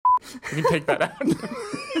You can take that out.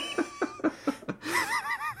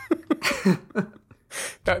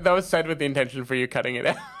 That was said with the intention for you cutting it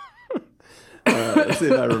out. Let's see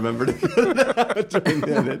if I remember to cut it out during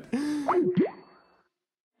the edit.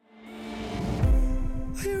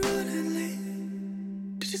 Are you running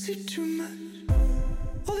late? Did you sleep too much?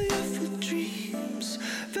 All the awful dreams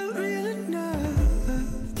felt real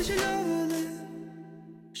enough. Did you know that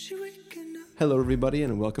she waking up? Hello, everybody,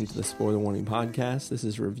 and welcome to the Spoiler Warning Podcast. This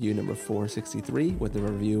is review number 463 with a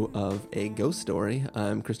review of A Ghost Story.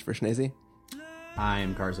 I'm Christopher Schnese.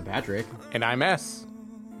 I'm Carson Patrick. And I'm S.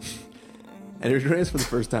 And if you're joining us for the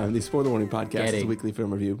first time, the Spoiler Warning Podcast is a weekly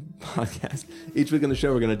film review podcast. Each week on the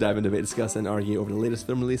show, we're going to dive into, debate, discuss, and argue over the latest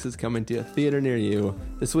film releases coming to a theater near you.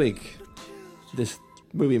 This week, this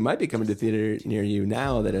movie might be coming to a theater near you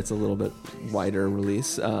now that it's a little bit wider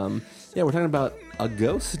release. We're talking about A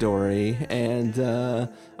Ghost Story, and I'm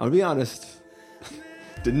going to be honest,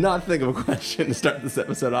 did not think of a question to start this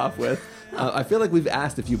episode off with. I feel like we've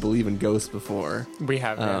asked if you believe in ghosts before. We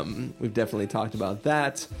have, yeah. We've definitely talked about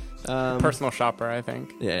that. Personal shopper, I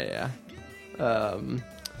think. Yeah. So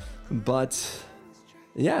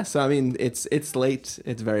I mean, it's late.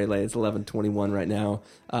 It's very late. It's 11:21 right now.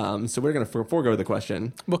 So we're gonna forego the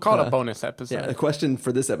question. We'll call it a bonus episode. Yeah, the question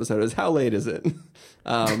for this episode is how late is it?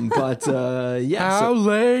 How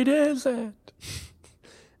late is it?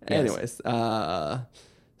 Anyways,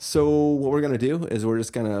 so what we're gonna do is we're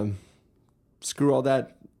just gonna screw all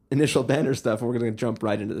that initial banner stuff, and we're gonna jump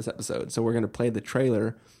right into this episode. So we're gonna play the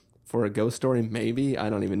trailer for A Ghost Story, maybe. I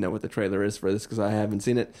don't even know what the trailer is for this because I haven't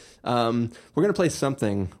seen it. We're going to play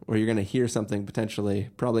something where you're going to hear something potentially,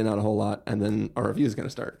 probably not a whole lot, and then our review is going to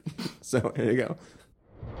start. So here you go.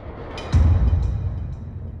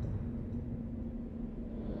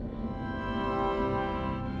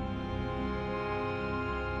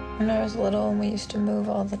 When I was little and we used to move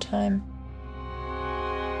all the time,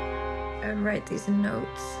 I would write these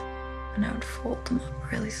notes and I would fold them up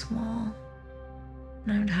really small.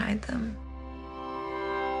 And I would hide them.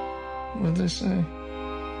 What did they say?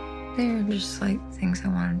 They were just like things I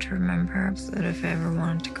wanted to remember, so that if I ever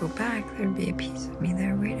wanted to go back, there'd be a piece of me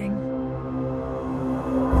there waiting.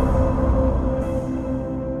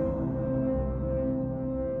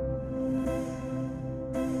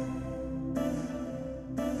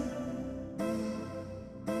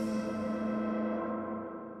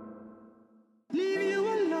 Leave you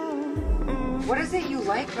alone. What is it you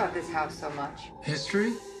like about this house so much?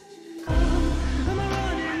 History?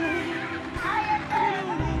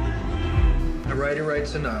 A writer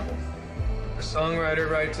writes a novel. A songwriter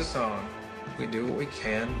writes a song. We do what we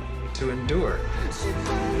can to endure. She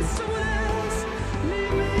finds someone else.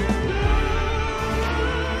 Leave me alone.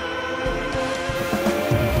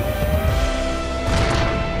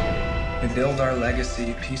 We build our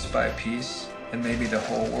legacy piece by piece, and maybe the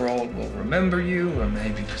whole world will remember you, or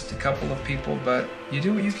maybe just a couple of people, but you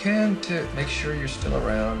do what you can to make sure you're still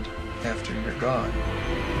around after you're gone.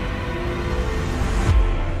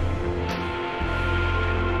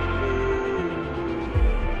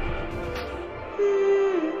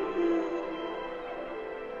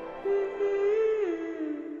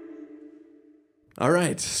 All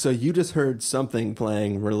right, so you just heard something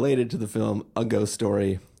playing related to the film A Ghost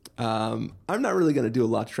Story. I'm not really going to do a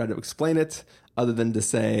lot to try to explain it, other than to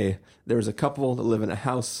say there was a couple that live in a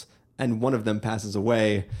house, and one of them passes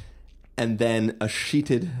away, and then a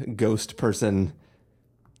sheeted ghost person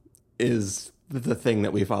is the thing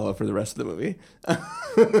that we follow for the rest of the movie.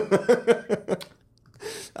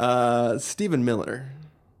 Stephen Miller,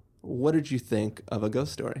 what did you think of A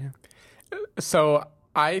Ghost Story? So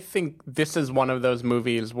I think this is one of those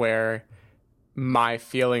movies where my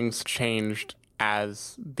feelings changed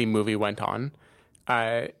as the movie went on.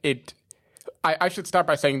 I should start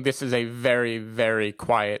by saying this is a very, very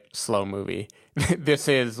quiet, slow movie. This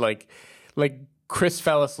is like Chris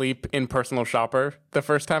fell asleep in Personal Shopper the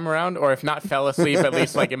first time around, or if not fell asleep, at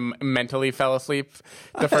least like mentally fell asleep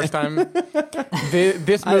the first time.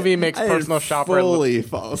 This movie makes Personal Shopper fully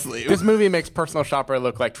fall asleep. This movie makes Personal Shopper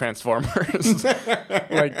look like Transformers.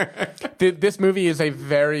 This movie is a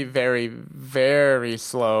very, very, very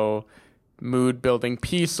slow mood building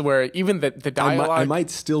piece where even the dialogue I might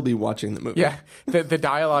still be watching the movie. Yeah, the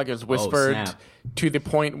dialogue is whispered to the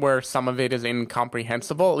point where some of it is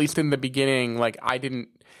incomprehensible. At least in the beginning,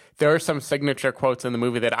 there are some signature quotes in the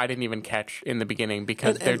movie that I didn't even catch in the beginning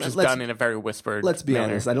because they're just done in a very whispered Let's be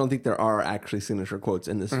manner. honest, I don't think there are actually signature quotes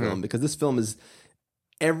in this film, because this film is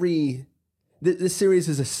every This series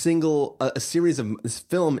is this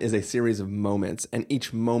film is a series of moments, and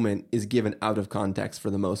each moment is given out of context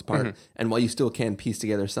for the most part. Mm-hmm. And while you still can piece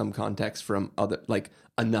together some context from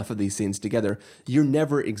enough of these scenes together, you're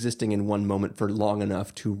never existing in one moment for long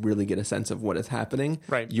enough to really get a sense of what is happening.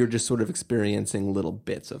 Right. You're just sort of experiencing little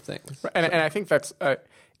bits of things. And I think that's a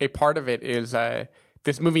part of it is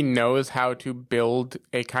this movie knows how to build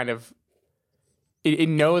a kind of it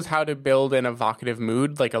knows how to build an evocative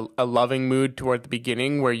mood, like a loving mood toward the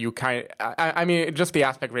beginning where you kind of, I mean, just the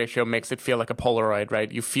aspect ratio makes it feel like a Polaroid,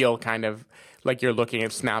 right? You feel kind of like you're looking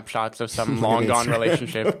at snapshots of some long gone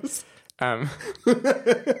relationship. From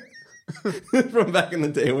back in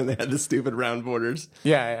the day when they had the stupid round borders.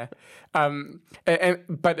 Yeah. So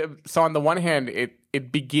on the one hand,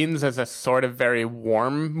 it begins as a sort of very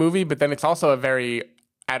warm movie, but then it's also a very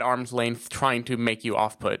at arm's length trying to make you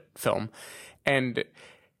off-put film. And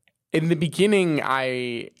in the beginning,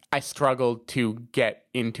 I struggled to get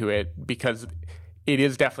into it because it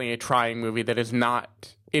is definitely a trying movie that is not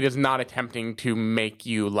attempting to make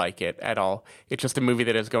you like it at all. It's just a movie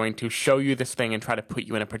that is going to show you this thing and try to put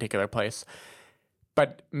you in a particular place.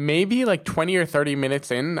 But maybe like 20 or 30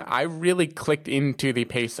 minutes in, I really clicked into the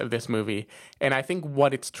pace of this movie. And I think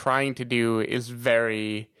what it's trying to do is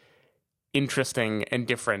very interesting and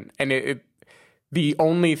different. And the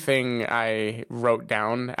only thing I wrote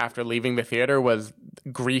down after leaving the theater was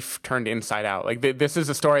grief turned inside out. Like this is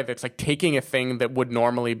a story that's like taking a thing that would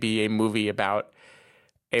normally be a movie about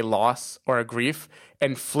a loss or a grief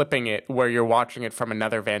and flipping it where you're watching it from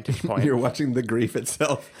another vantage point. You're watching the grief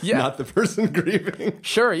itself, not the person grieving.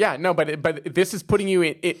 Sure, yeah, no, but this is putting you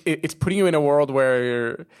in. It's putting you in a world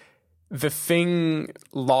where the thing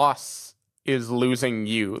loss is losing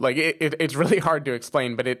you. Like it's really hard to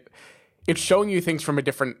explain, but it's showing you things from a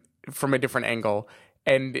different angle,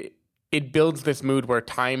 and it builds this mood where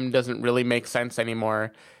time doesn't really make sense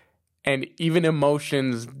anymore, and even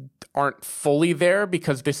emotions aren't fully there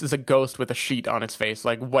because this is a ghost with a sheet on its face.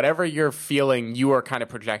 Like whatever you're feeling, you are kind of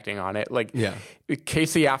projecting on it. Like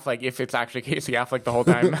Casey Affleck, if it's actually Casey Affleck the whole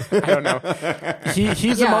time, I don't know.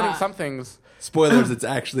 He's emoting some things. Spoilers, it's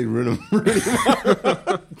actually Rooney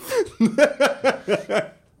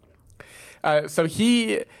Mara. So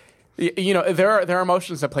he, there are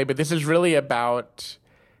emotions at play, but this is really about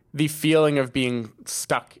the feeling of being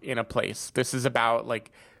stuck in a place. This is about like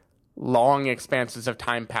long expanses of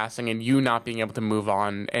time passing and you not being able to move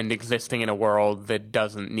on and existing in a world that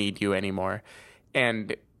doesn't need you anymore.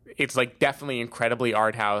 And it's like definitely incredibly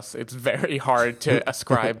art house. It's very hard to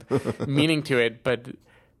ascribe meaning to it, but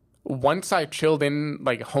once I chilled in,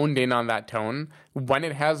 like honed in on that tone, when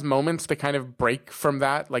it has moments that kind of break from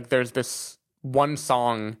that, like there's this one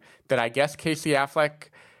song that I guess Casey Affleck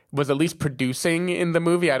was at least producing in the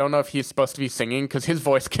movie. I don't know if he's supposed to be singing because his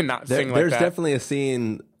voice cannot sing like that. There's definitely a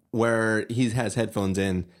scene where he has headphones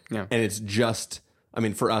in and it's just, I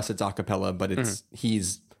mean, for us it's a cappella, but it's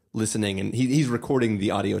he's listening and he's recording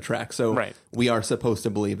the audio track. So we are supposed to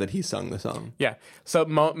believe that he sung the song. Yeah. So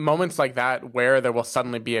moments like that where there will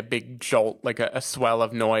suddenly be a big jolt, like a swell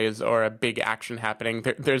of noise or a big action happening.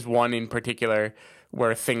 There's one in particular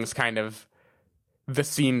where things kind of, the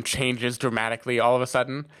scene changes dramatically all of a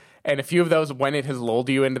sudden. And a few of those, when it has lulled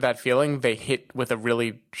you into that feeling, they hit with a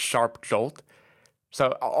really sharp jolt.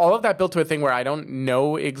 So all of that built to a thing where I don't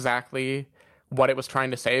know exactly what it was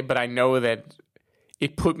trying to say, but I know that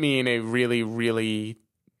it put me in a really, really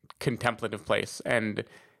contemplative place. And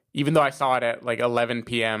even though I saw it at like 11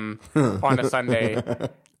 p.m. on a Sunday,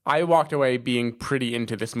 I walked away being pretty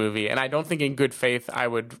into this movie. And I don't think in good faith I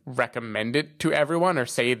would recommend it to everyone or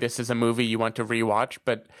say this is a movie you want to rewatch,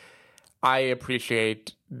 but I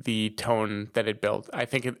appreciate the tone that it built. I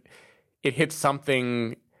think it hits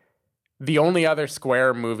something. The only other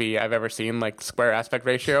Square movie I've ever seen, like Square aspect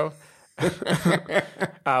ratio,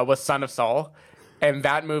 was Son of Saul. And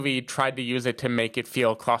that movie tried to use it to make it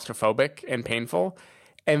feel claustrophobic and painful.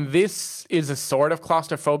 And this is a sort of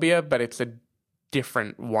claustrophobia, but it's a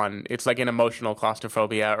different one. It's like an emotional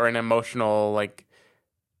claustrophobia or an emotional like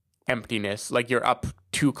emptiness. Like you're up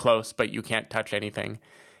too close, but you can't touch anything.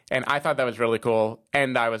 And I thought that was really cool.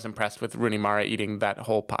 And I was impressed with Rooney Mara eating that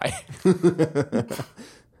whole pie.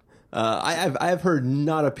 I've heard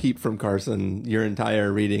not a peep from Carson your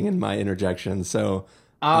entire reading and my interjection, so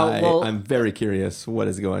I'm very curious what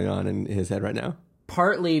is going on in his head right now.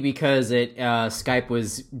 Partly because Skype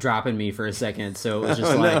was dropping me for a second, so it was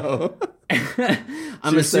just No.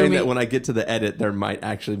 I'm assuming saying that when I get to the edit, there might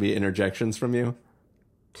actually be interjections from you.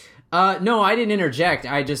 No, I didn't interject.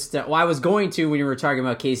 I just I was going to when you were talking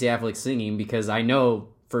about Casey Affleck singing because I know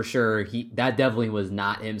for sure that definitely was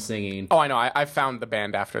not him singing. Oh, I know. I found the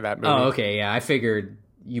band after that movie. Oh, okay, yeah. I figured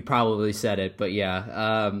you probably said it, but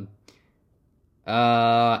yeah.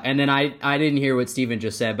 And then I didn't hear what Steven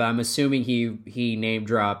just said, but I'm assuming he name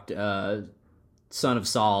dropped Son of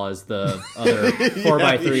Saul as the other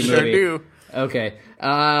 4x3 movie. Sure do. Okay.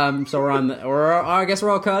 So we're on I guess we're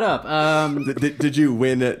all caught up. Did you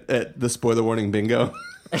win at the spoiler warning bingo?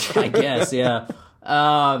 I guess, yeah.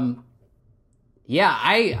 Yeah,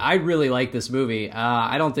 I really like this movie.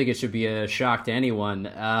 I don't think it should be a shock to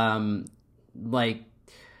anyone. Like,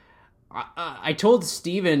 I told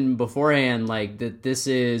Steven beforehand, like, that this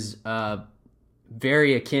is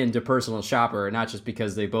very akin to Personal Shopper, not just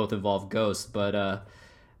because they both involve ghosts, but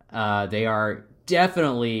they are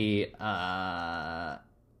definitely, no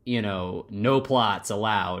plots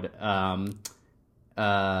allowed.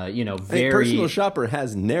 Very... Personal Shopper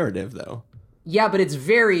has narrative, though. Yeah, but it's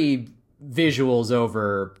very visuals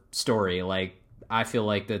over story. Like, I feel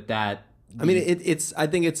like that... I mean, I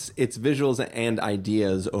think it's visuals and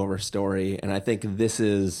ideas over story, and I think this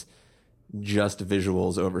is just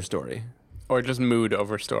visuals over story. Or just mood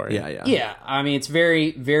over story. Yeah. Yeah, I mean, it's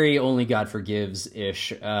very, very Only God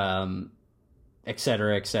Forgives-ish, et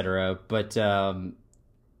cetera, et cetera. But,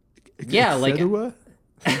 yeah, like...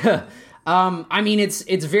 I mean,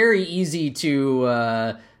 it's very easy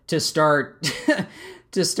to start...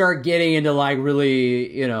 to start getting into, like,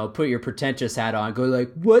 really, put your pretentious hat on, go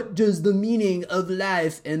like, what does the meaning of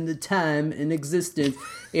life and the time and existence,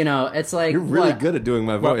 it's like... You're really good at doing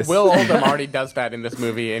my voice. Will Oldham already does that in this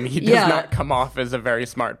movie, and he does not come off as a very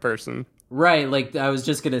smart person. Right, like, I was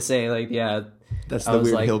just gonna say, like, yeah... That's the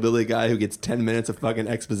weird hillbilly guy who gets 10 minutes of fucking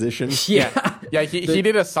exposition. Yeah. Yeah, he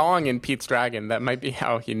did a song in Pete's Dragon. That might be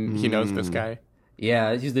how he knows this guy.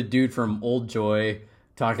 Yeah, he's the dude from Old Joy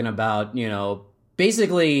talking about,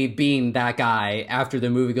 basically being that guy after the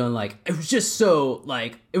movie going like, it was just so,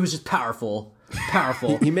 like, it was just powerful.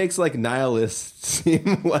 He makes, like, nihilists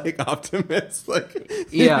seem like optimists. Like,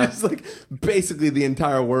 yeah. It's like, basically the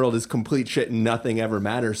entire world is complete shit and nothing ever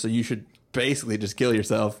matters, so you should basically just kill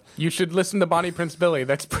yourself. You should listen to Bonnie Prince Billy.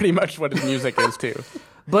 That's pretty much what his music is, too.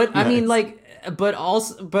 But, I mean, like... But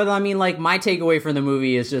I mean, like, my takeaway from the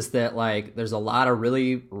movie is just that, like, there's a lot of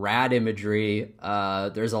really rad imagery.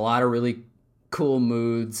 There's a lot of really cool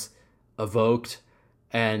moods evoked.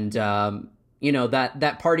 And,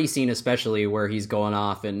 that party scene especially where he's going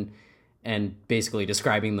off and basically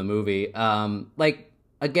describing the movie. Like,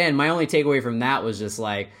 again, my only takeaway from that was just,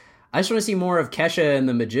 like, I just want to see more of Kesha and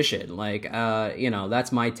the Magician. Like,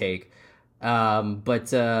 that's my take.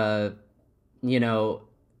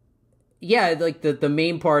 Yeah, like the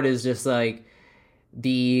main part is just like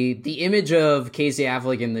the image of Casey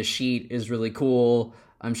Affleck in the sheet is really cool.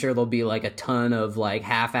 I'm sure there'll be like a ton of like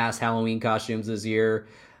half-assed Halloween costumes this year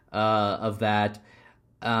of that.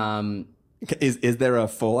 Is there a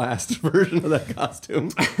full-assed version of that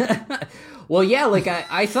costume? Well, yeah, like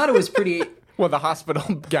I thought it was pretty... Well, the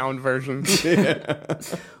hospital gown version. Yeah.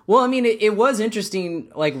 Well, I mean, it was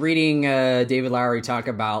interesting, like, reading David Lowery talk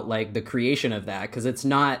about, like, the creation of that, because it's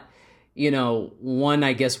not... one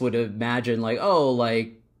I guess would imagine like, oh,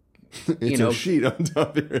 like, it's a sheet on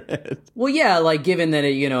top of your head. Well, yeah, like given that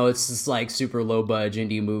it's this like super low budget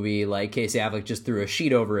indie movie, like Casey Affleck just threw a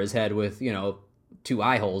sheet over his head with 2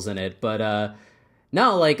 eye holes in it. But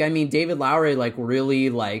no, like I mean, David Lowery like really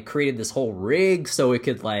like created this whole rig so it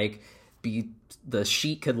could like be the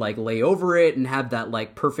sheet could like lay over it and have that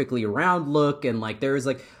like perfectly round look, and like there was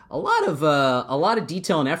like a lot of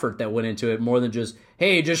detail and effort that went into it, more than just,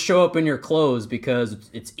 hey, just show up in your clothes because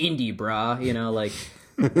it's indie, brah. Like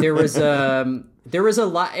there was a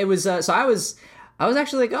lot. It was so I was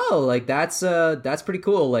actually like, oh, like that's pretty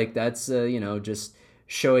cool. Like that's just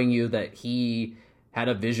showing you that he had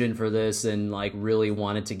a vision for this and like really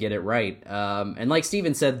wanted to get it right. And like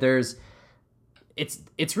Steven said, it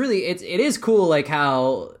is cool like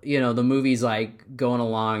how the movie's like going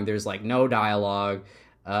along. There's like no dialogue.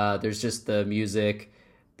 There's just the music,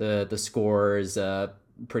 the score is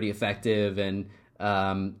pretty effective, and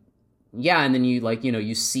and then you like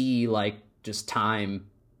you see like just time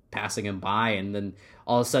passing him by, and then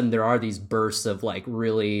all of a sudden there are these bursts of like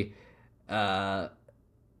really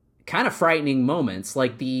kind of frightening moments,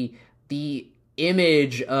 like the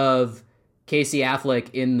image of Casey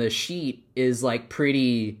Affleck in the sheet is like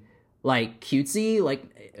pretty like cutesy, like,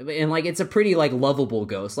 and like it's a pretty like lovable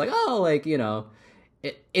ghost, like, oh, like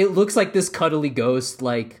it looks like this cuddly ghost,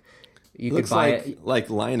 like you could buy it like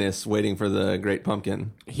Linus waiting for the Great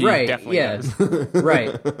Pumpkin. He definitely does.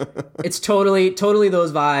 Right. It's totally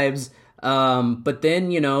those vibes. But then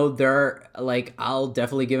there are like, I'll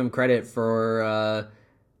definitely give him credit for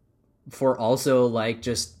for also like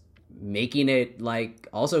just making it like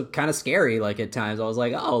also kind of scary. Like at times I was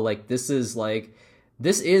like, oh, like this is like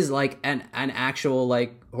an actual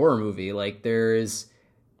like horror movie. Like there's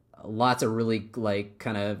lots of really like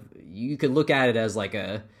kind of, you could look at it as like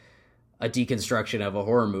a deconstruction of a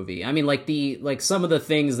horror movie. I mean, like some of the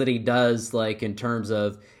things that he does, like in terms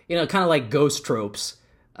of, you know, kind of like ghost tropes,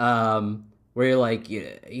 where you're like,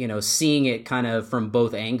 you know, seeing it kind of from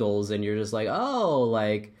both angles, and you're just like, oh,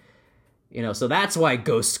 like, you know, so that's why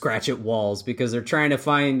ghosts scratch at walls, because they're trying to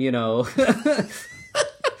find, you know,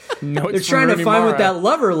 they're trying to find what that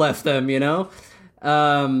lover left them, you know.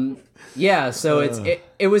 Yeah, so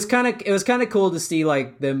it was kind of cool to see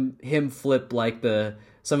like him flip like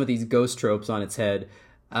some of these ghost tropes on its head.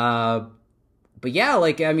 But yeah,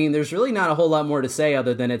 like, I mean, there's really not a whole lot more to say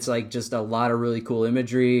other than it's like just a lot of really cool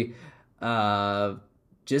imagery.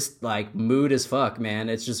 Just like mood as fuck, man.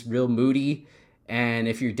 It's just real moody. And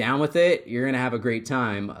if you're down with it, you're going to have a great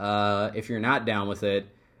time. If you're not down with it,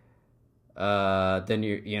 then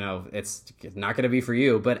you know, it's not going to be for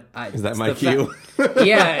you. But is that my cue?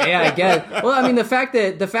 Yeah, I guess. Well, I mean, the fact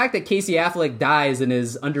that Casey Affleck dies and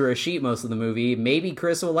is under a sheet most of the movie, maybe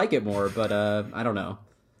Chris will like it more. But I don't know.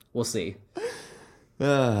 We'll see.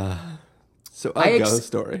 So a ghost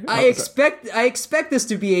story. I expect this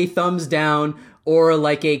to be a thumbs down or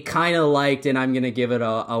like a kind of liked, and I'm gonna give it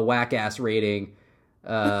a whack ass rating.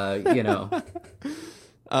 You know.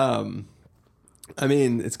 I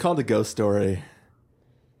mean, it's called A Ghost Story.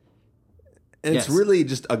 And yes. It's really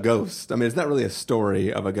just a ghost. I mean, it's not really a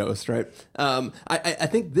story of a ghost, right? I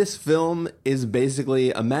think this film is basically,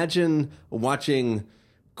 imagine watching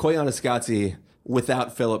Koyaanisqatsi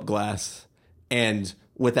without Philip Glass and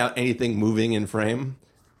without anything moving in frame.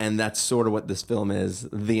 And that's sort of what this film is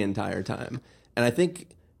the entire time. And I think,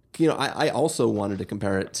 you know, I also wanted to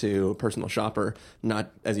compare it to Personal Shopper,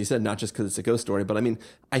 not, as you said, not just because it's a ghost story, but I mean,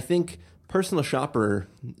 I think Personal Shopper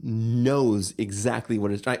knows exactly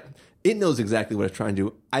what it knows exactly what it's trying to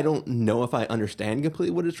do. I don't know if I understand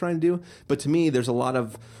completely what it's trying to do, but to me, there's a lot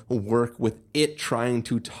of work with it trying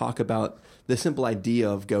to talk about the simple idea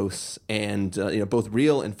of ghosts and, you know, both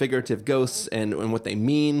real and figurative ghosts and what they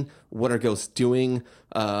mean. What are ghosts doing?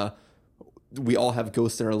 We all have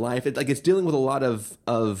ghosts in our life. It's dealing with a lot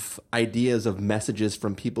of ideas of messages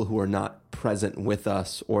from people who are not present with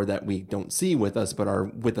us or that we don't see with us, but are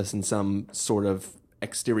with us in some sort of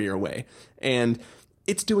exterior way. And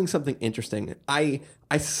it's doing something interesting. I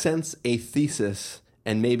sense a thesis,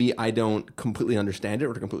 and maybe I don't completely understand it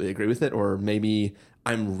or completely agree with it, or maybe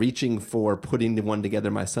I'm reaching for putting the one together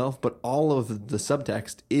myself, but all of the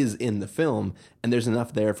subtext is in the film, and there's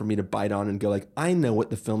enough there for me to bite on and go like, I know what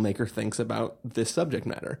the filmmaker thinks about this subject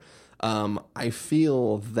matter. I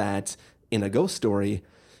feel that in A Ghost Story,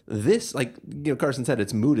 this, like, you know, Carson said,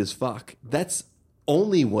 it's mood as fuck. That's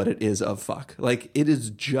only what it is of fuck. Like, it is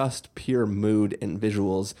just pure mood and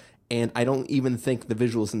visuals, and I don't even think the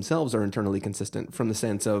visuals themselves are internally consistent from the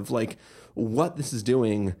sense of, like, what this is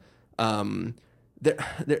doing.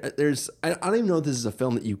 There's I don't even know if this is a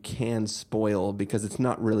film that you can spoil because it's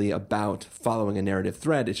not really about following a narrative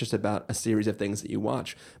thread. It's just about a series of things that you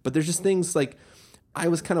watch. But there's just things like, I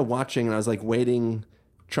was kind of watching and I was like waiting,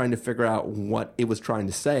 trying to figure out what it was trying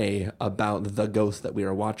to say about the ghost that we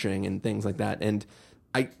were watching and things like that. And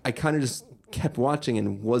I kind of just kept watching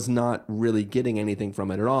and was not really getting anything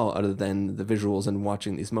from it at all other than the visuals and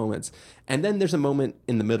watching these moments. And then there's a moment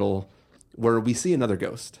in the middle where we see another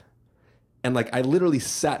ghost. And, like, I literally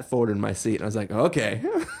sat forward in my seat, and I was like, okay.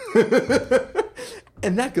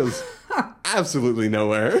 And that goes absolutely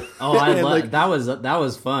nowhere. Oh, that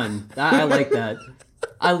was fun. I like that.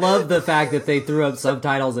 I love the fact that they threw up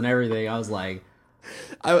subtitles and everything. I was like,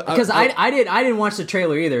 because I didn't watch the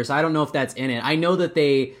trailer either, so I don't know if that's in it. I know that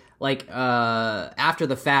they, like, after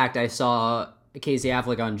the fact, I saw Casey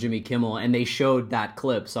Affleck on Jimmy Kimmel, and they showed that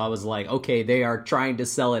clip, so I was like, okay, they are trying to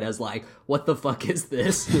sell it as like, what the fuck is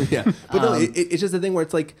this? Yeah, but no, it's just a thing where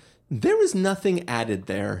it's like, there is nothing added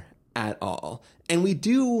there at all, and we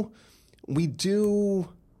do.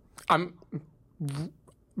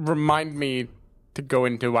 Remind me to go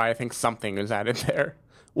into why I think something is added there.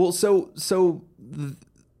 Well,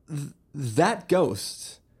 that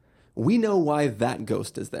ghost, we know why that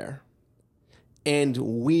ghost is there, and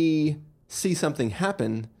we see something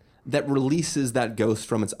happen that releases that ghost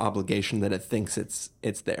from its obligation that it thinks it's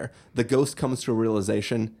there. The ghost comes to a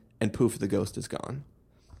realization, and poof, the ghost is gone.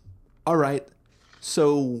 All right,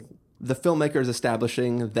 so the filmmaker is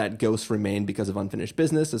establishing that ghosts remain because of unfinished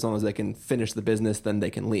business. As long as they can finish the business, then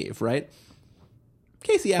they can leave, right?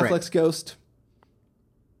 Casey Affleck's ghost,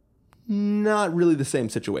 not really the same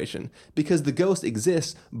situation, because the ghost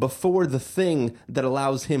exists before the thing that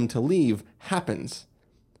allows him to leave happens.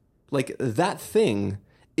 Like, that thing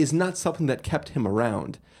is not something that kept him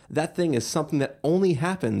around. That thing is something that only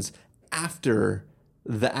happens after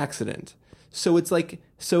the accident. So it's like,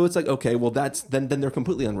 okay, well, then they're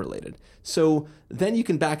completely unrelated. So then you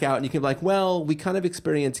can back out and you can be like, well, we kind of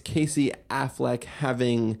experience Casey Affleck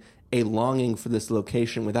having a longing for this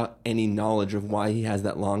location without any knowledge of why he has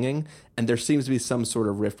that longing. And there seems to be some sort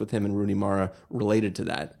of rift with him and Rooney Mara related to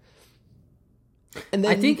that. And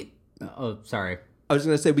then I think, oh, sorry. I was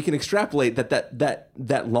going to say, we can extrapolate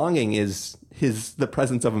that longing is the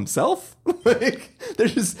presence of himself. Like,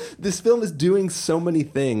 there's just, this film is doing so many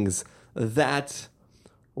things that,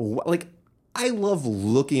 like, I love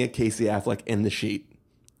looking at Casey Affleck in The Sheet.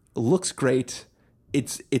 It looks great.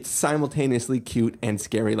 It's simultaneously cute and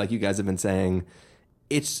scary, like you guys have been saying.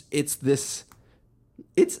 It's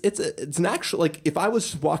an actual, like, if I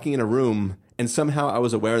was walking in a room and somehow I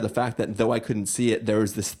was aware of the fact that though I couldn't see it, there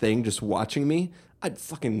was this thing just watching me, I'd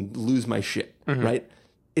fucking lose my shit, right?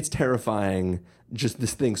 It's terrifying, just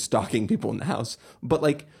this thing stalking people in the house. But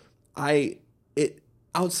like,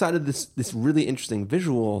 outside of this really interesting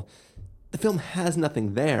visual, the film has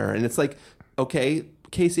nothing there. And it's like, okay,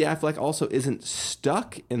 Casey Affleck also isn't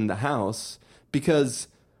stuck in the house, because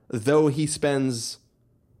though he spends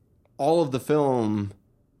all of the film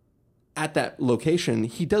at that location,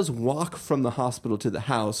 he does walk from the hospital to the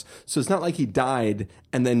house. So it's not like he died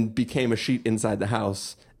and then became a sheet inside the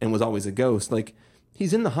house and was always a ghost. Like,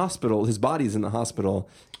 he's in the hospital, his body's in the hospital,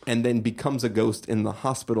 and then becomes a ghost in the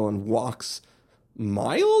hospital and walks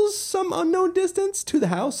miles, some unknown distance, to the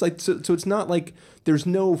house. Like, so it's not like there's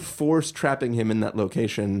no force trapping him in that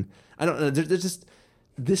location. I don't know. There's just,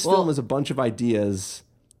 this film is a bunch of ideas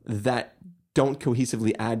that don't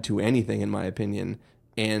cohesively add to anything, in my opinion.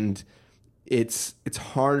 And it's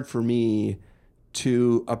hard for me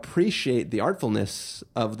to appreciate the artfulness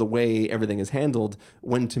of the way everything is handled,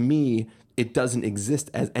 when to me it doesn't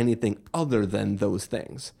exist as anything other than those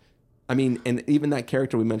things. I mean, and even that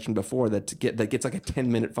character we mentioned before that gets like a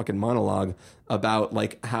 10-minute fucking monologue about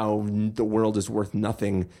like how the world is worth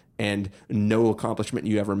nothing and no accomplishment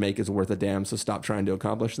you ever make is worth a damn, so stop trying to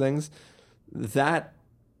accomplish things. That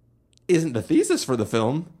isn't the thesis for the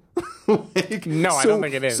film. Like, no, I don't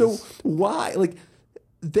think it is. So why? Like,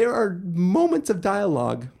 there are moments of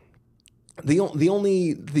dialogue. The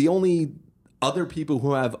only other people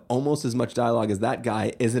who have almost as much dialogue as that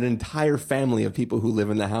guy is an entire family of people who live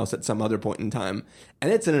in the house at some other point in time,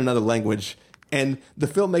 and it's in another language. And the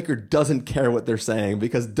filmmaker doesn't care what they're saying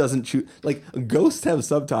because doesn't choose. Like, ghosts have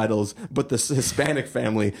subtitles, but the Hispanic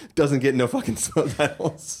family doesn't get no fucking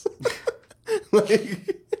subtitles.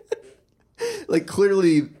 like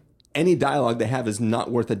clearly, any dialogue they have is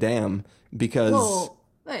not worth a damn because. Well,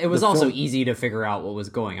 it was also easy to figure out what was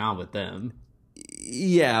going on with them.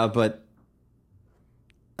 Yeah, but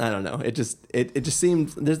I don't know. It just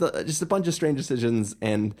seemed there's just a bunch of strange decisions,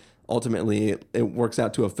 and ultimately it works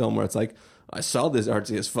out to a film where it's like, I saw this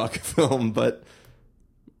artsy as fuck film, but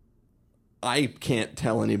I can't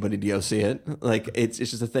tell anybody to go see it. Like, it's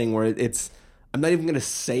just a thing where it's. I'm not even going to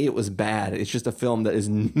say it was bad. It's just a film that is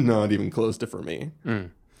not even close to for me.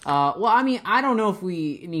 Well, I mean, I don't know if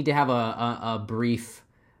we need to have a brief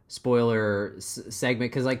spoiler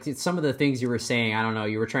segment, because like some of the things you were saying, I don't know,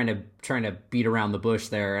 you were trying to beat around the bush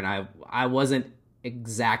there, and I wasn't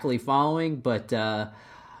exactly following, but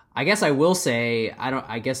I guess I will say,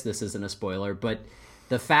 I guess this isn't a spoiler, but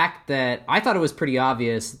the fact that I thought it was pretty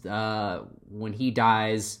obvious when he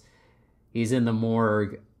dies, he's in the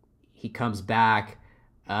morgue, he comes back,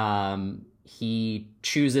 he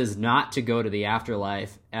chooses not to go to the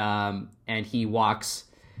afterlife, and he walks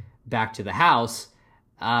back to the house,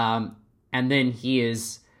 and then he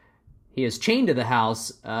is chained to the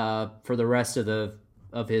house for the rest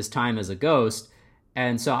of his time as a ghost.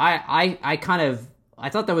 And so I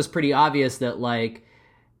thought that was pretty obvious that like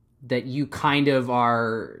that you kind of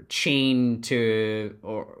are chained to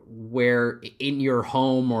or where in your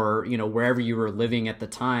home or wherever you were living at the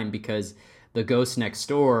time, because the ghost next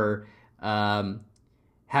door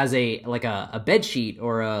has a bed sheet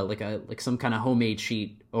or like some kind of homemade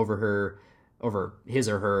sheet over his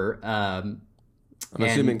or her. I'm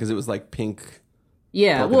assuming because it was like pink.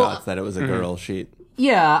 Yeah, polka dots, that it was a girl sheet.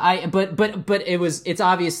 Yeah, but it's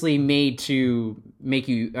obviously made to make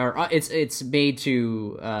you, or it's made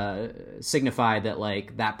to signify that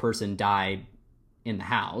like that person died in the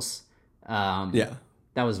house. Yeah.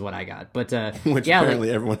 That was what I got. But which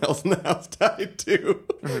apparently everyone else in the house died too.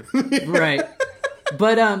 Right.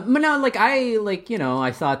 But no, like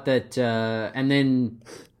I thought that and then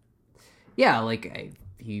yeah, like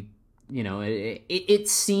he, it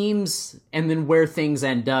seems, and then where things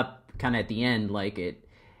end up kind of at the end, like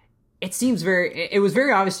it seems it was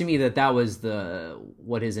very obvious to me that was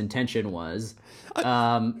what his intention was.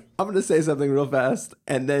 I'm going to say something real fast,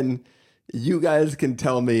 and then you guys can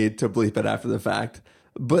tell me to bleep it after the fact.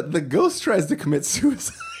 But the ghost tries to commit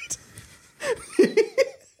suicide.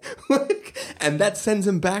 And that sends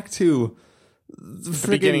him back to the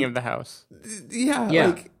beginning of the house.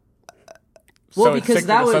 Yeah. Well, so because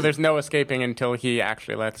so there's no escaping until he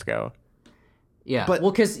actually lets go. Yeah, but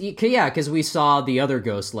because we saw the other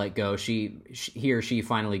ghost let go. He or she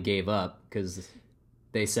finally gave up because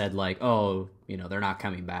they said like, oh, they're not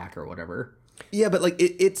coming back or whatever. Yeah, but like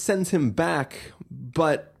it sends him back.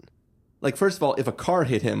 But like, first of all, if a car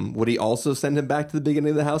hit him, would he also send him back to the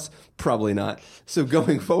beginning of the house? Probably not. So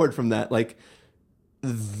going forward from that, like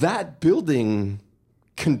that building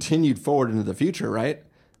continued forward into the future, right?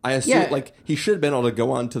 I assume like he should have been able to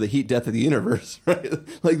go on to the heat death of the universe, right?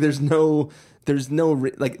 Like there's no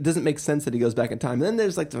like it doesn't make sense that he goes back in time. And then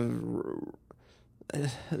there's like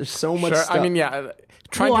there's so much stuff. I mean, yeah,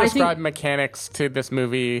 trying to describe mechanics to this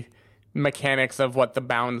movie, mechanics of what the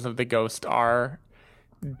bounds of the ghost are,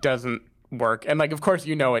 doesn't work. And like, of course,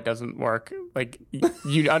 it doesn't work. Like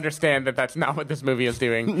you understand that that's not what this movie is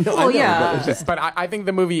doing. No, I know, yeah, but I think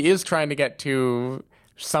the movie is trying to get to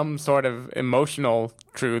some sort of emotional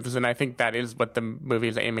truths, and I think that is what the movie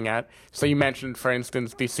is aiming at. So you mentioned, for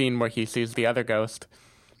instance, the scene where he sees the other ghost,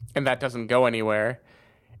 and that doesn't go anywhere.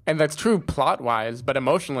 And that's true plot-wise, but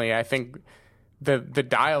emotionally, I think the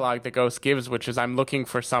dialogue the ghost gives, which is, I'm looking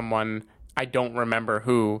for someone, I don't remember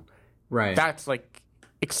who, right? That's like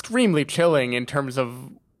extremely chilling in terms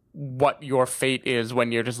of what your fate is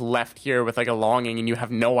when you're just left here with like a longing and you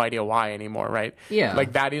have no idea why anymore, right? Yeah.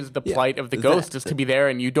 Like that is the plight of the ghost, is to be there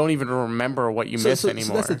and you don't even remember what you missed anymore.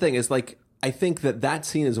 So that's the thing, is like, I think that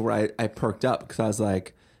scene is where I perked up, because I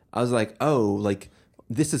was like, oh, like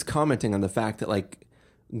this is commenting on the fact that like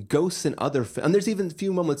ghosts and and there's even a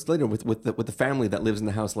few moments later with the family that lives in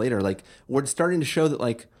the house later, like we're starting to show that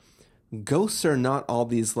like ghosts are not all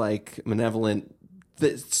these like malevolent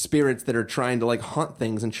spirits that are trying to like haunt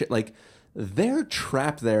things and shit. Like they're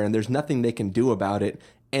trapped there and there's nothing they can do about it,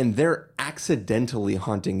 and they're accidentally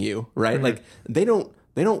haunting you, right? Mm-hmm. Like they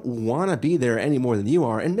don't want to be there any more than you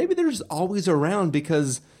are, and maybe they're just always around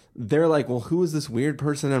because they're like, well, who is this weird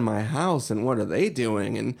person in my house and what are they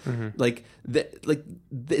doing? And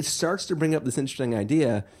it starts to bring up this interesting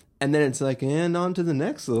idea. And then it's like, and on to the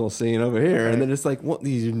next little scene over here. Right. And then it's like, what,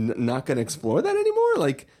 you're not going to explore that anymore?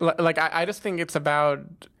 Like I just think it's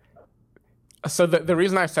about... So the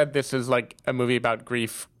reason I said this is like a movie about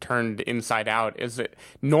grief turned inside out is that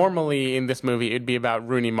normally in this movie, it'd be about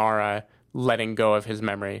Rooney Mara letting go of his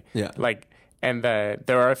memory. Yeah. And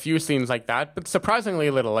there are a few scenes like that, but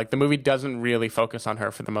surprisingly little. Like the movie doesn't really focus on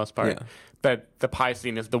her for the most part. Yeah. But the pie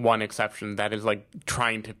scene is the one exception that is like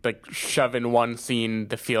trying to like shove in one scene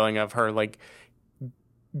the feeling of her like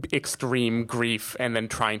extreme grief and then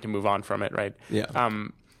trying to move on from it, right? Yeah.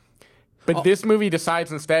 But this movie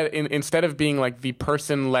decides instead of being like the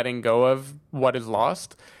person letting go of what is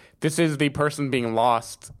lost, this is the person being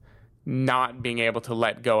lost not being able to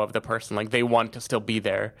let go of the person. Like they want to still be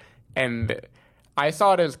there. And I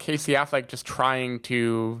saw it as Casey Affleck just trying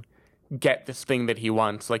to get this thing that he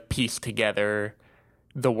wants, like piece together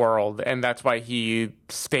the world. And that's why he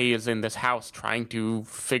stays in this house trying to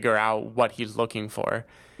figure out what he's looking for.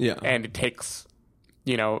 Yeah. And it takes,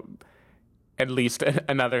 at least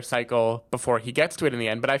another cycle before he gets to it in the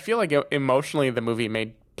end. But I feel like emotionally the movie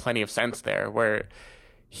made plenty of sense there, where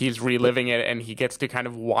he's reliving it and he gets to kind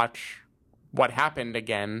of watch what happened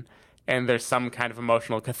again. And there's some kind of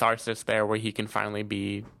emotional catharsis there where he can finally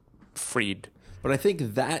be freed. But I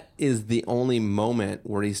think that is the only moment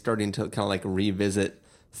where he's starting to kind of like revisit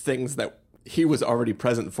things that he was already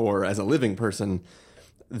present for as a living person.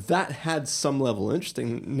 That had some level of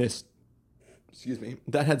interestingness. Excuse me.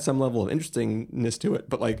 That had some level of interestingness to it,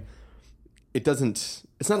 but like it's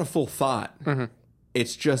not a full thought. Mm-hmm.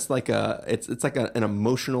 It's just like it's like an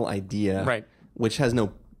emotional idea, right? Which has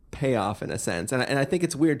no payoff in a sense. And I think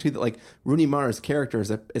it's weird too that like Rooney Mara's character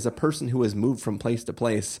is a person who has moved from place to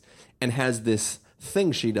place and has this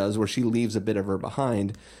thing she does where she leaves a bit of her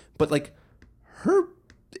behind, but like her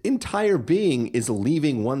entire being is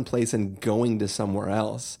leaving one place and going to somewhere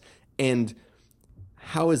else. And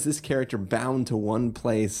how is this character bound to one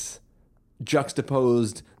place,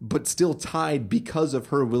 juxtaposed but still tied because of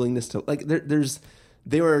her willingness to like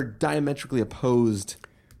they are diametrically opposed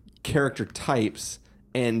character types.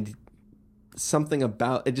 And something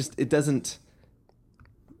about it doesn't,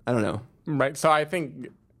 I don't know. Right. So I think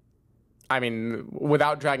I mean,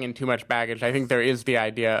 without dragging too much baggage, I think there is the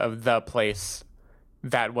idea of the place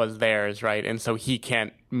that was theirs, right? And so he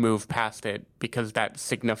can't move past it because that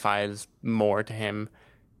signifies more to him.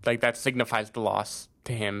 Like, that signifies the loss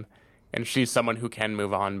to him. And she's someone who can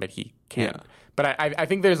move on, but he can't. Yeah. But I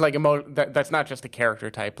think there's like that's not just a character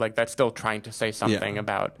type. Like, that's still trying to say something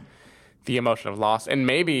about the emotion of loss. And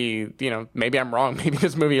maybe, maybe I'm wrong. Maybe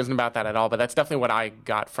this movie isn't about that at all. But that's definitely what I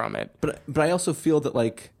got from it. But I also feel that,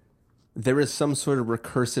 like, there is some sort of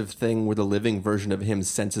recursive thing where the living version of him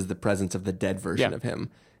senses the presence of the dead version of him.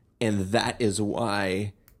 And that is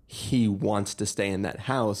why he wants to stay in that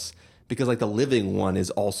house. Because, like, the living one is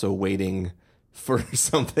also waiting for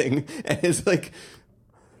something. And it's like,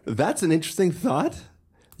 that's an interesting thought.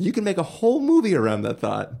 You can make a whole movie around that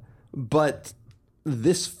thought. But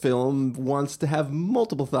this film wants to have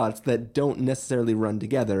multiple thoughts that don't necessarily run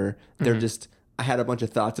together. They're just, I had a bunch of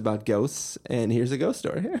thoughts about ghosts, and here's a ghost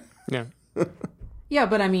story. Yeah. Yeah,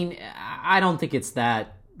 but I mean, I don't think it's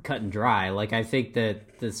that cut and dry. Like, I think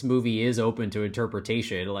that this movie is open to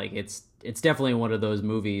interpretation. Like, it's definitely one of those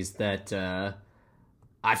movies that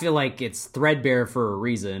I feel like it's threadbare for a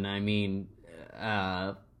reason. I mean,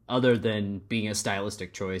 other than being a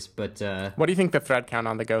stylistic choice. But what do you think the thread count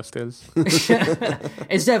on the ghost is?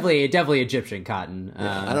 It's definitely Egyptian cotton.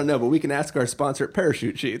 I don't know, but we can ask our sponsor at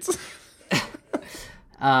Parachute Sheets.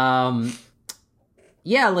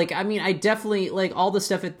 Yeah, like, I mean, I definitely, like, all the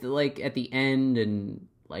stuff at the end, and,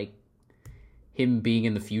 like, him being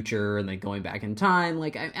in the future and then going back in time.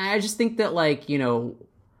 Like, I just think that, like,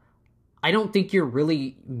 I don't think you're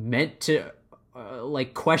really meant to,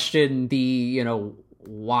 like, question the,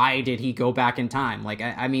 why did he go back in time? Like,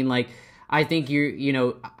 I mean, like, I think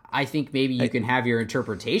I think maybe you can have your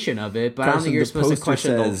interpretation of it, but Carson, I don't think you're supposed to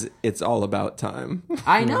question. The poster says it's all about time.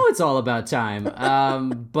 I know it's all about time,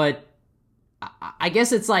 but I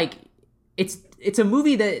guess it's like it's a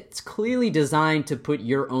movie that's clearly designed to put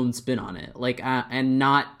your own spin on it, like, and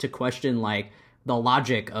not to question, like, the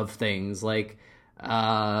logic of things. Like,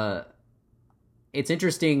 it's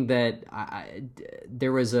interesting that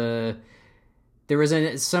there was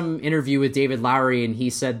some interview with David Lowery, and he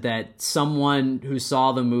said that someone who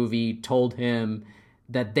saw the movie told him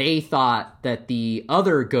that they thought that the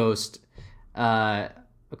other ghost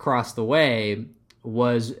across the way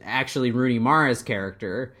was actually Rooney Mara's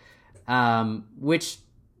character, which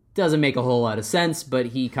doesn't make a whole lot of sense, but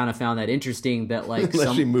he kind of found that interesting that, like,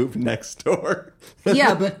 unless she moved next door.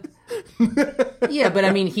 Yeah, but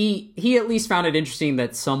I mean, he at least found it interesting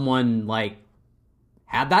that someone, like,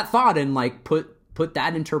 had that thought and, like, put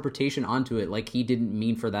that interpretation onto it. Like, he didn't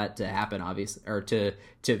mean for that to happen, obviously, or to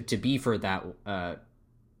be for that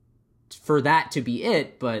to be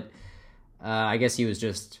it. But I guess he was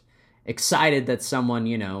just excited that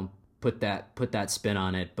someone, put that spin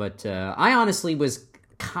on it. But I honestly was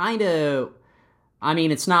kind of, I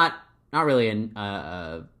mean, it's not really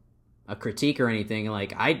a critique or anything.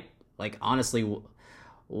 Like, honestly,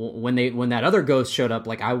 when that other ghost showed up,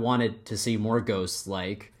 like, I wanted to see more ghosts,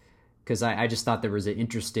 like, because I just thought there was an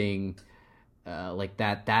interesting, like,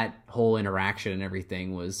 that whole interaction and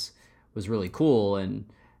everything was really cool. And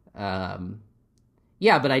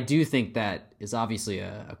yeah, but I do think that is obviously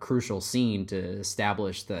a crucial scene to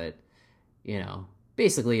establish that,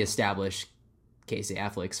 basically establish Casey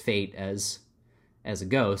Affleck's fate as a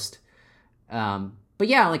ghost. But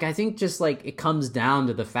yeah, like, I think just, like, it comes down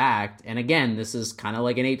to the fact, and again, this is kind of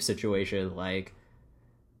like an ape situation. Like,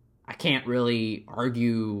 I can't really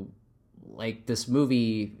argue, like, this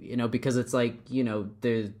movie, because it's like,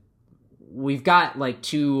 we've got, like,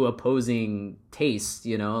 two opposing tastes,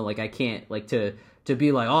 like, I can't, like, to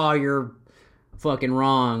be like, oh, you're fucking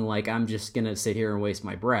wrong. Like, I'm just gonna sit here and waste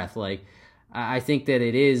my breath. Like, I think that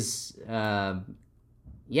it is,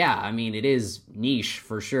 yeah, I mean, it is niche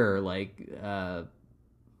for sure. Like,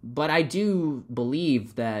 but I do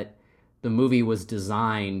believe that the movie was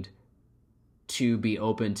designed to be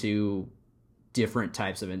open to different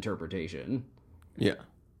types of interpretation. Yeah.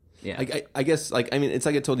 Yeah. I guess, like, I mean, it's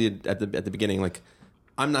like I told you at the beginning, like,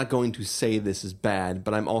 I'm not going to say this is bad,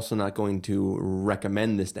 but I'm also not going to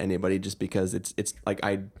recommend this to anybody just because it's like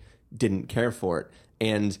I didn't care for it.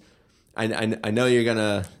 And I know you're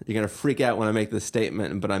gonna freak out when I make this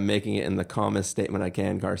statement, but I'm making it in the calmest statement I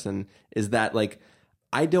can, Carson, is that, like,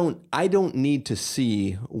 I don't need to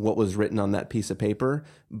see what was written on that piece of paper,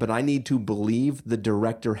 but I need to believe the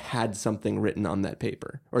director had something written on that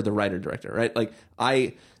paper, or the writer-director, right? Like,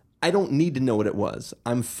 I don't need to know what it was.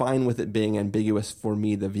 I'm fine with it being ambiguous for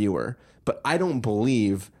me, the viewer, but I don't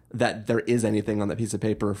believe that there is anything on that piece of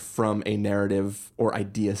paper from a narrative or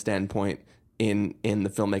idea standpoint in the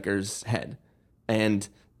filmmaker's head. And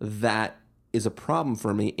that is a problem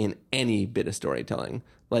for me in any bit of storytelling.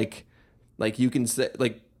 Like you can say,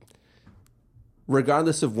 like,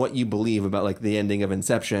 regardless of what you believe about like the ending of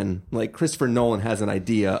Inception, like Christopher Nolan has an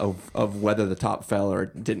idea of whether the top fell or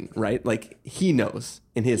didn't, right? Like he knows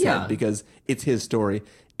in his head because it's his story,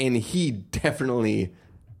 and he definitely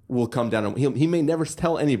will come down on. He may never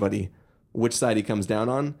tell anybody which side he comes down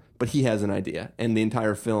on, but he has an idea, and the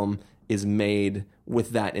entire film is made with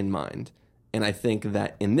that in mind. And I think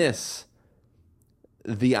that in this,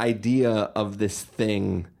 the idea of this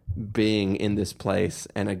thing being in this place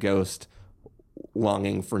and a ghost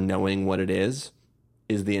longing for knowing what it is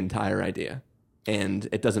the entire idea. And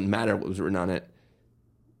it doesn't matter what was written on it,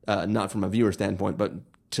 not from a viewer standpoint, but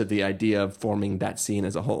to the idea of forming that scene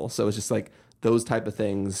as a whole. So it's just like those type of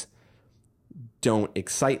things don't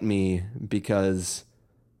excite me because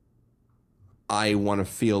I want to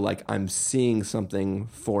feel like I'm seeing something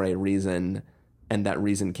for a reason, and that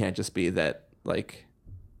reason can't just be that, like,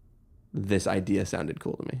 this idea sounded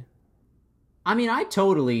cool to me. I mean, I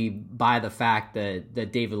totally buy the fact that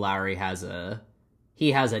David Lowery has a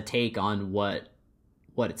take on what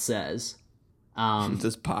it says.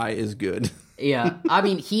 This pie is good. Yeah, I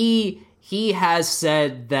mean, he has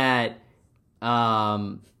said that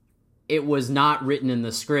it was not written in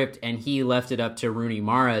the script, and he left it up to Rooney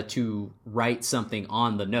Mara to write something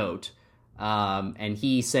on the note. And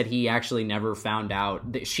he said he actually never found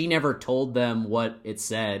out that she never told them what it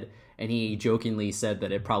said. And he jokingly said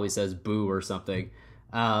that it probably says boo or something.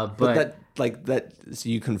 But so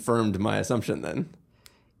you confirmed my assumption then.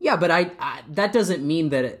 Yeah, but I that doesn't mean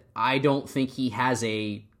that I don't think he has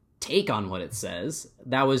a take on what it says.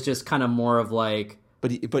 That was just kind of more of like, but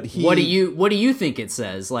he. What do you think it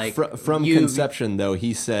says? Like from conception though,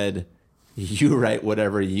 he said, "You write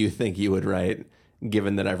whatever you think you would write."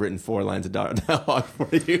 Given that I've written 4 lines of dialogue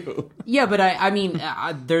for you. Yeah, but I mean,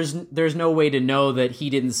 there's no way to know that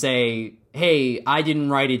he didn't say, hey, I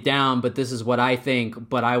didn't write it down, but this is what I think,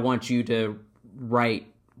 but I want you to write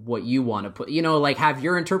what you want to put, like have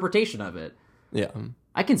your interpretation of it. Yeah.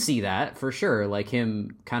 I can see that for sure. Like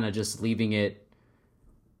him kind of just leaving it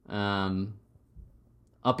up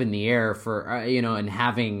in the air for, and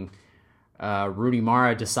having Rooney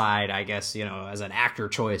Mara decide, I guess, as an actor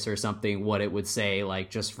choice or something, what it would say, like,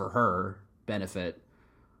 just for her benefit.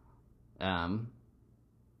 I don't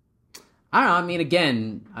know. I mean,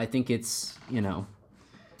 again, I think it's,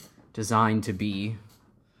 designed to be,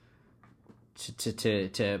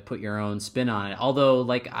 to put your own spin on it. Although,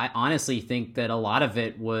 like, I honestly think that a lot of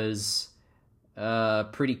it was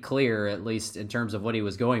pretty clear, at least in terms of what he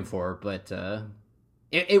was going for. But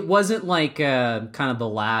it wasn't like kind of the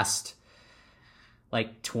last,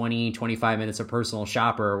 like 20, 25 minutes of Personal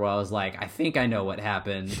Shopper where I was like, I think I know what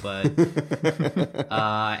happened, but,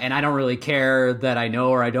 and I don't really care that I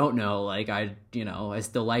know or I don't know. Like I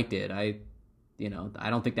still liked it. I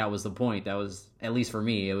don't think that was the point. That was, at least for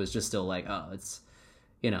me, it was just still like, oh, it's,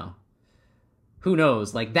 who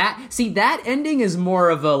knows? Like that, see, that ending is more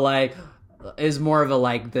of a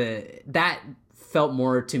that felt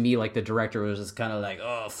more to me like the director was just kind of like,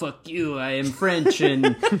 oh, fuck you, I am French,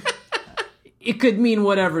 and it could mean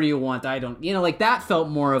whatever you want. I don't, like that felt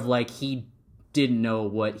more of like he didn't know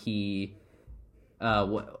what he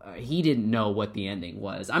didn't know what the ending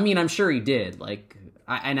was. I mean, I'm sure he did. Like,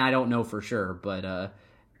 I don't know for sure, but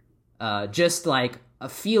just like a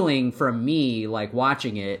feeling from me, like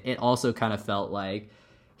watching it, it also kind of felt like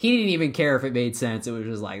he didn't even care if it made sense. It was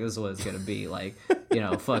just like, this is what it's gonna be. Like,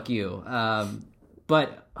 fuck you.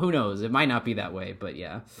 But who knows? It might not be that way. But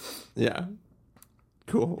yeah. Yeah.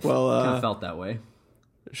 Cool. Well, kind of felt that way.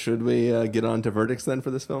 Should we get on to verdicts then for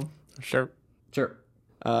this film? Sure.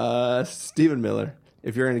 Stephen Miller,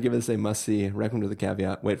 if you're going to give this a must-see, recommend with a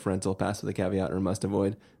caveat, wait for rental, pass with a caveat, or must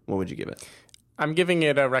avoid, what would you give it? I'm giving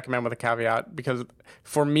it a recommend with a caveat because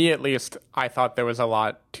for me, at least, I thought there was a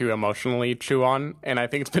lot to emotionally chew on, and I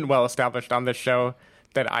think it's been well established on this show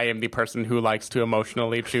that I am the person who likes to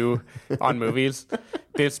emotionally chew on movies.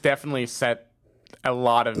 This definitely set a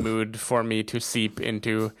lot of mood for me to seep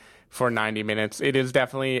into for 90 minutes. It is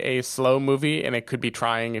definitely a slow movie, and it could be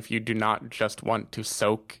trying if you do not just want to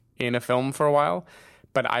soak in a film for a while.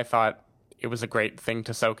 But I thought it was a great thing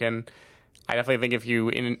to soak in. I definitely think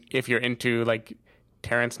if you're into like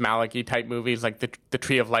Terrence Malick type movies, like the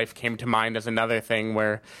Tree of Life came to mind as another thing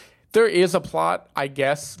where there is a plot, I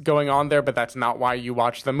guess, going on there, but that's not why you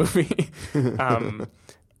watch the movie.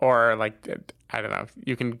 Or like, I don't know,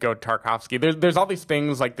 you can go Tarkovsky. There's all these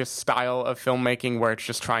things like this style of filmmaking where it's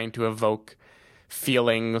just trying to evoke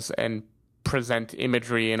feelings and present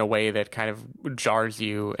imagery in a way that kind of jars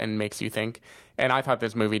you and makes you think. And I thought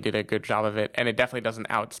this movie did a good job of it, and it definitely doesn't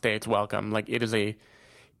outstay its welcome. Like, it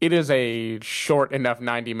is a short enough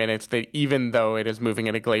 90 minutes that even though it is moving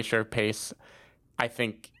at a glacier pace, I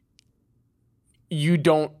think you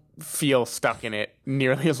don't feel stuck in it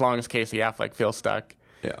nearly as long as Casey Affleck feels stuck.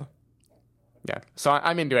 Yeah. Yeah. So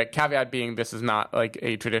I'm into it. Caveat being, this is not like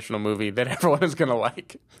a traditional movie that everyone is going to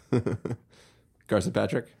like. Carson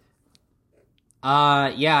Patrick?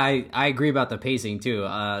 Yeah, I agree about the pacing too.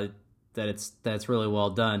 That's really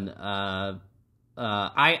well done.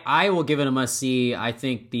 I will give it a must see. I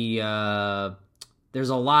think there's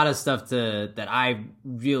a lot of stuff that I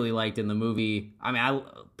really liked in the movie. I mean, I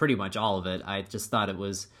pretty much all of it. I just thought it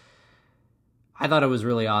was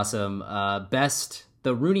really awesome.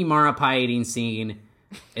 The Rooney Mara pie eating scene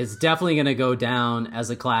is definitely going to go down as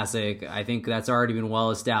a classic. I think that's already been well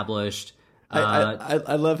established.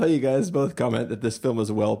 I love how you guys both comment that this film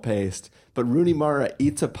is well paced, but Rooney Mara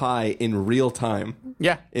eats a pie in real time.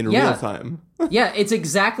 Yeah, real time. Yeah, it's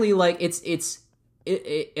exactly like it's this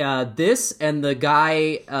and the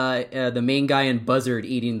guy, the main guy in Buzzard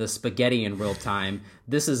eating the spaghetti in real time.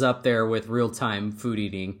 This is up there with real time food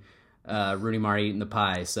eating. Rooney Mara eating the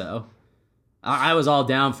pie. So I was all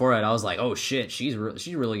down for it. I was like, oh shit, she's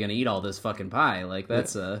really gonna eat all this fucking pie. Like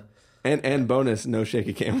that's and bonus, no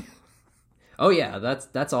shaky cam. Oh yeah,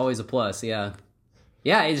 that's always a plus. Yeah,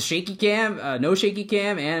 it's shaky cam, no shaky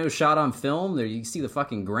cam, and it was shot on film. There you can see the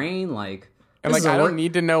fucking grain. Like, and like I don't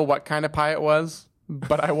need to know what kind of pie it was,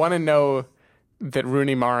 but I want to know that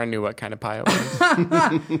Rooney Mara knew what kind of pie it was.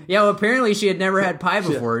 Yeah, well, apparently she had never had pie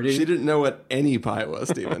before. She didn't know what any pie was,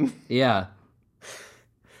 Stephen. Yeah.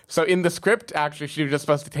 So in the script, actually, she was just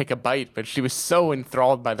supposed to take a bite, but she was so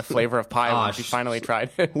enthralled by the flavor of pie when she finally tried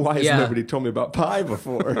it. Why has nobody told me about pie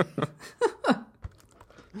before?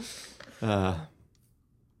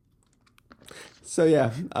 So yeah,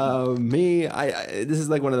 this is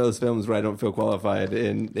like one of those films where I don't feel qualified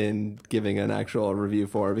in giving an actual review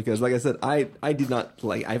for, because like I said, I did not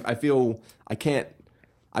like, I feel I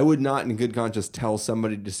would not in good conscience tell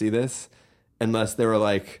somebody to see this unless they were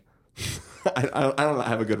like, I don't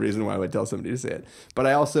have a good reason why I would tell somebody to see it. But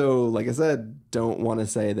I also, like I said, don't want to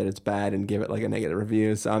say that it's bad and give it like a negative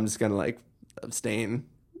review. So I'm just going to like abstain.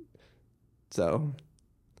 So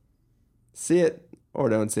see it or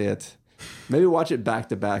don't see it. Maybe watch it back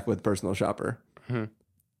to back with Personal Shopper. Mm-hmm.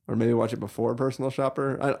 Or maybe watch it before Personal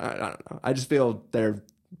Shopper. I don't know. I just feel they're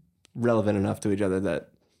relevant enough to each other that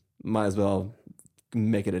might as well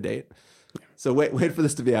make it a date. So wait for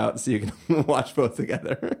this to be out so you can watch both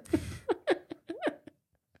together.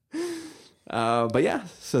 But yeah,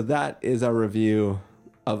 so that is our review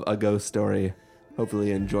of A Ghost Story. Hopefully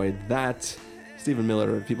you enjoyed that. Stephen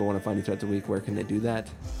Miller, if people want to find you throughout the week, where can they do that?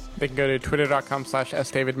 They can go to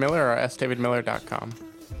twitter.com/sdavidmiller or sdavidmiller.com.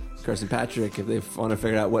 Carson Patrick, if they want to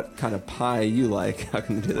figure out what kind of pie you like, how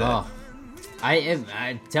can they do that? Oh,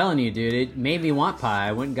 I'm telling you, dude, it made me want pie.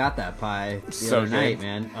 I went and got that pie the other night,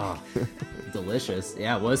 man. Oh, delicious.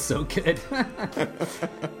 Yeah, it was so good.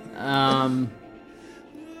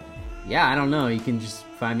 Yeah, I don't know. You can just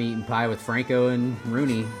find me eating pie with Franco and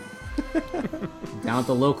Rooney down at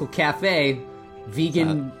the local cafe.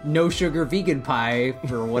 Vegan, no sugar vegan pie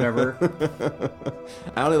or whatever.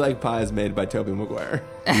 I only like pies made by Tobey Maguire.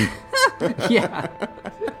 Yeah,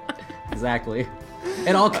 exactly.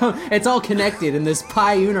 It's all connected in this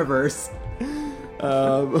pie universe.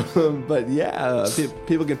 But yeah,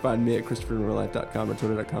 people can find me at ChristopherInRealLife.com or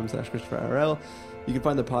Twitter.com/ChristopherIRL. You can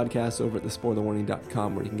find the podcast over at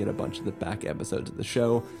thespoilerwarning.com, where you can get a bunch of the back episodes of the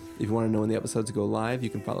show. If you want to know when the episodes go live,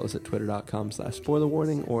 you can follow us at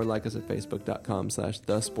twitter.com/spoilerwarning or like us at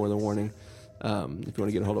facebook.com/thespoilerwarning. If you want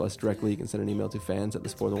to get a hold of us directly, you can send an email to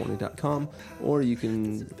fans@thespoilerwarning.com, or you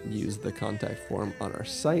can use the contact form on our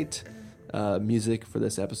site. Music for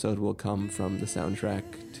this episode will come from the soundtrack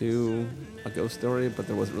to A Ghost Story, but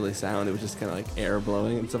there wasn't really sound. It was just kind of like air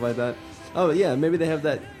blowing and stuff like that. Oh, yeah, maybe they have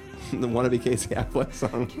that the wannabe Casey Affleck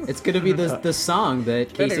song. It's going to be the song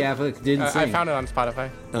that Casey Affleck didn't sing. I found it on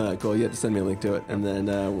Spotify. Cool. You have to send me a link to it. And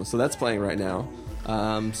then, so that's playing right now.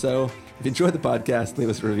 So if you enjoyed the podcast, leave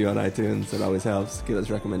us a review on iTunes. It always helps. Give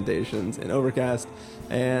us recommendations in Overcast.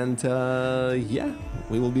 And yeah,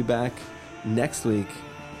 we will be back next week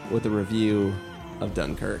with a review of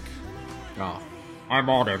Dunkirk. Oh, I'm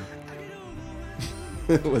on him.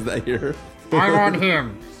 Was that your... I'm on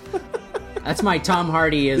him. That's my Tom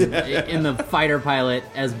Hardy in the fighter pilot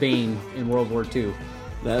as Bane in World War II.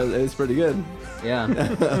 That was pretty good. Yeah.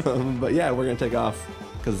 But yeah, we're going to take off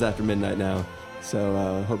because it's after midnight now.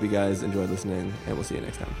 So hope you guys enjoyed listening, and we'll see you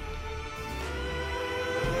next time.